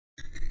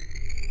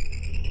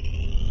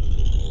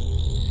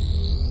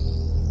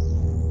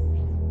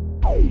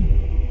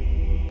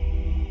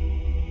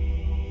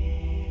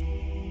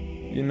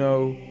You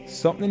know,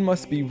 something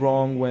must be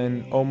wrong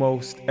when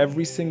almost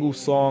every single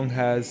song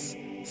has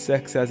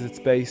sex as its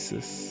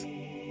basis.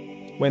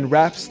 When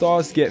rap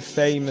stars get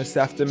famous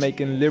after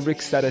making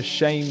lyrics that are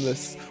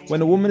shameless.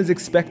 When a woman is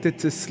expected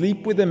to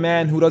sleep with a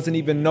man who doesn't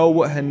even know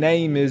what her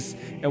name is.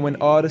 And when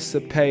artists are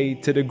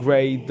paid to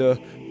degrade the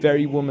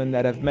very women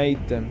that have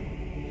made them.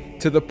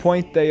 To the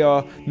point they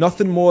are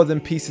nothing more than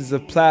pieces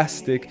of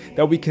plastic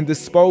that we can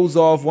dispose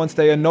of once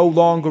they are no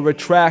longer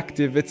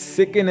attractive. It's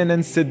sickening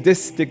and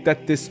sadistic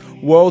that this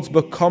world's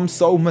become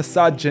so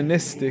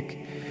misogynistic.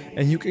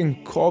 And you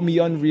can call me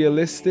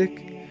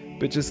unrealistic,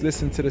 but just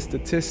listen to the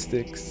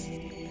statistics.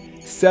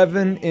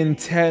 7 in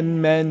 10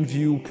 men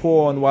view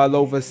porn while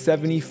over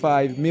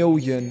 75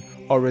 million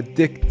are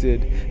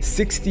addicted.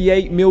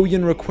 68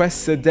 million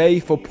requests a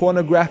day for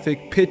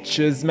pornographic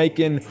pictures,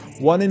 making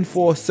 1 in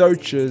 4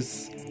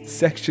 searches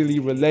sexually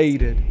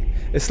related.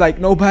 It's like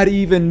nobody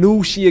even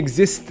knew she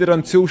existed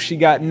until she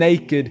got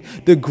naked,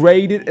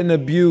 degraded and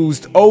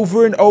abused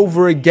over and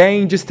over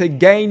again just to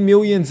gain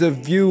millions of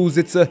views.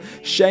 It's a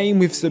shame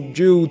we've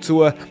subdued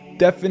to a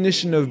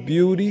definition of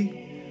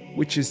beauty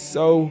which is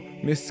so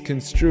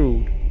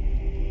misconstrued.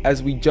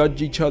 As we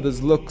judge each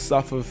other's looks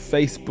off of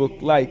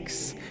Facebook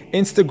likes,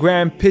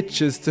 Instagram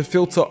pictures to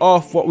filter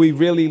off what we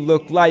really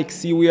look like.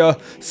 See, we are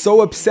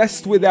so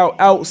obsessed with our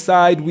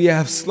outside, we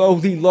have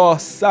slowly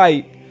lost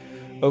sight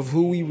of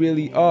who we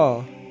really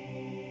are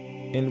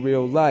in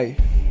real life.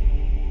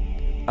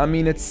 I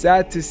mean, it's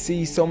sad to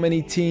see so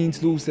many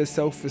teens lose their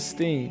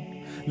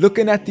self-esteem.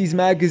 Looking at these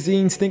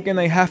magazines thinking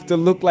they have to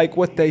look like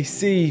what they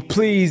see.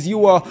 Please,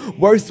 you are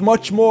worth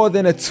much more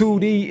than a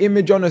 2D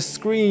image on a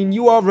screen.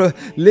 You are a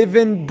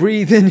living,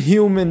 breathing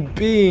human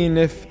being.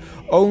 If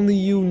only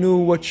you knew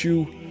what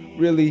you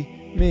really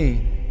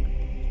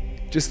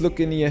mean. Just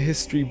look into your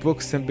history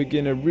books and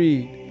begin to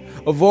read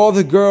of all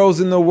the girls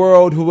in the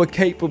world who were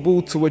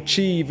capable to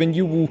achieve, and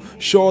you will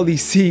surely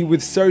see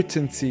with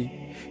certainty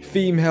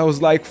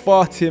females like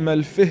Fatima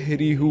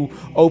al-Fihri, who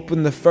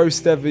opened the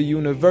first ever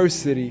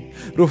university,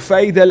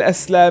 Rufaida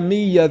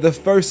al-Islamiyya, the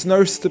first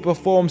nurse to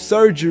perform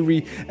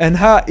surgery, and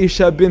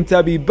Aisha bint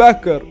Abi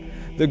Bakr,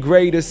 the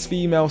greatest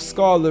female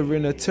scholar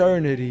in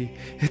eternity.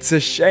 It's a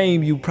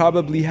shame you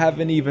probably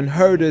haven't even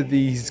heard of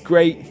these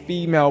great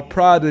female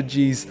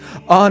prodigies.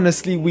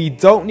 Honestly, we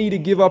don't need to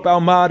give up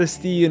our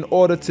modesty in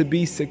order to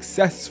be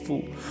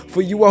successful.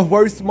 For you are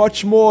worth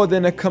much more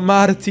than a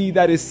commodity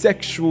that is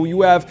sexual.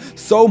 You have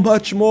so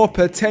much more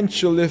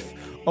potential if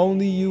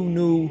only you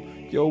knew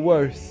your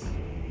worth.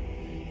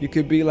 You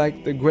could be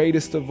like the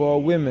greatest of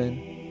all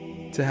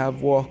women to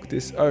have walked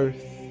this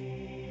earth.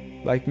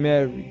 Like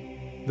Mary,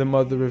 the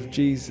mother of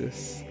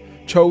Jesus,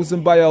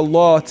 chosen by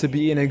Allah to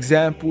be an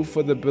example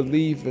for the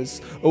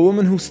believers, a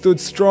woman who stood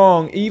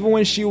strong even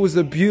when she was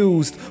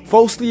abused,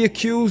 falsely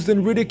accused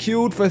and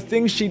ridiculed for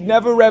things she'd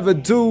never ever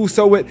do,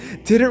 so it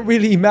didn't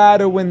really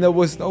matter when there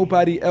was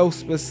nobody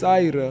else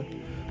beside her,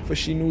 for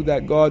she knew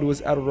that God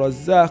was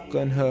Ar-Razzaq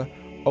and her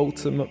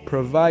ultimate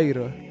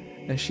provider,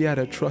 and she had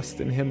a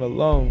trust in Him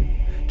alone.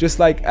 Just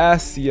like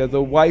Asiya,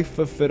 the wife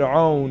of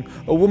Fir'aun,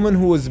 a woman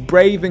who was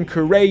brave and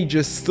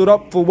courageous, stood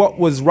up for what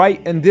was right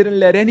and didn't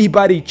let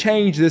anybody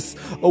change this.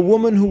 A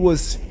woman who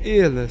was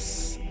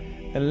fearless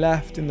and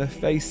laughed in the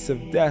face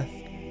of death,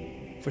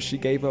 for she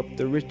gave up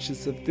the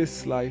riches of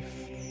this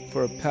life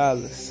for a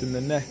palace in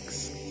the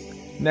next.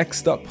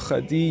 Next up,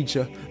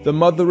 Khadija, the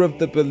mother of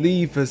the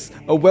believers,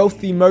 a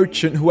wealthy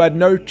merchant who had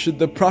nurtured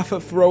the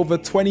Prophet for over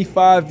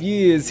 25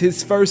 years,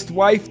 his first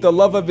wife, the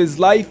love of his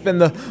life, and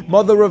the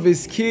mother of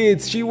his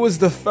kids. She was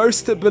the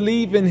first to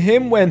believe in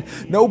him when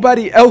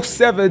nobody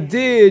else ever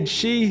did.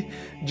 She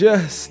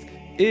just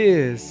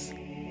is.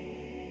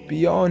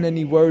 Beyond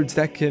any words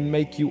that can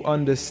make you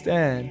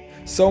understand.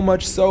 So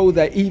much so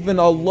that even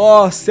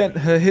Allah sent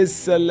her His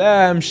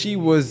salam. She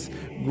was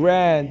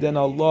grand and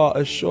Allah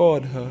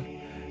assured her.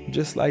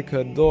 Just like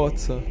her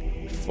daughter,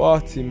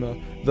 Fatima,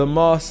 the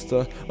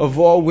master of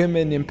all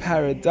women in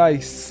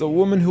paradise, a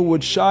woman who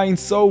would shine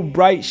so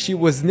bright she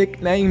was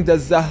nicknamed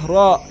as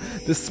Zahra,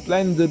 the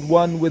splendid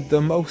one with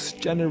the most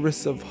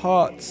generous of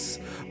hearts,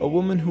 a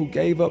woman who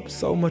gave up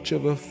so much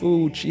of her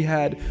food she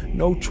had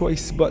no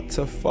choice but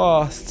to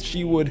fast.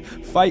 She would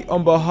fight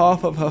on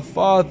behalf of her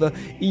father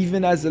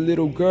even as a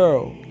little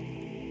girl.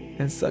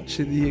 And such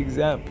are the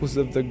examples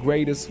of the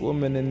greatest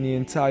woman in the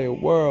entire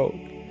world.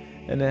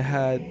 And it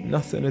had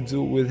nothing to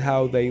do with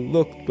how they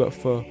looked, but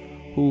for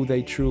who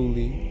they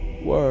truly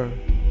were.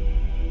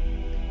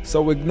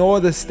 So ignore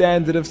the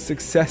standard of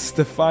success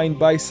defined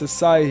by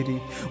society,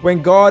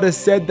 when God has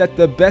said that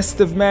the best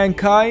of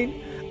mankind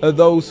are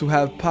those who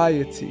have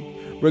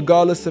piety,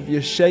 regardless of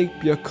your shape,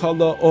 your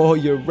color, or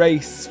your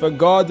race. For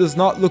God does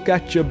not look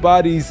at your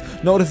bodies,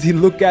 nor does He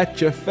look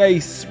at your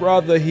face.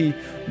 Rather, He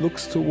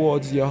looks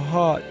towards your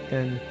heart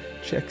and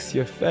checks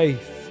your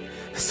faith.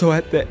 So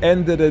at the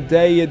end of the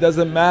day, it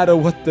doesn't matter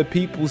what the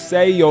people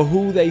say or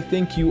who they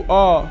think you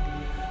are,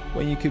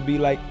 when you could be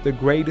like the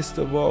greatest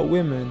of all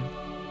women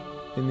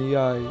in the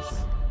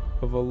eyes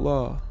of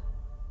Allah.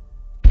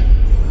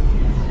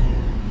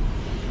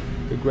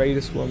 The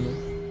greatest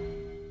woman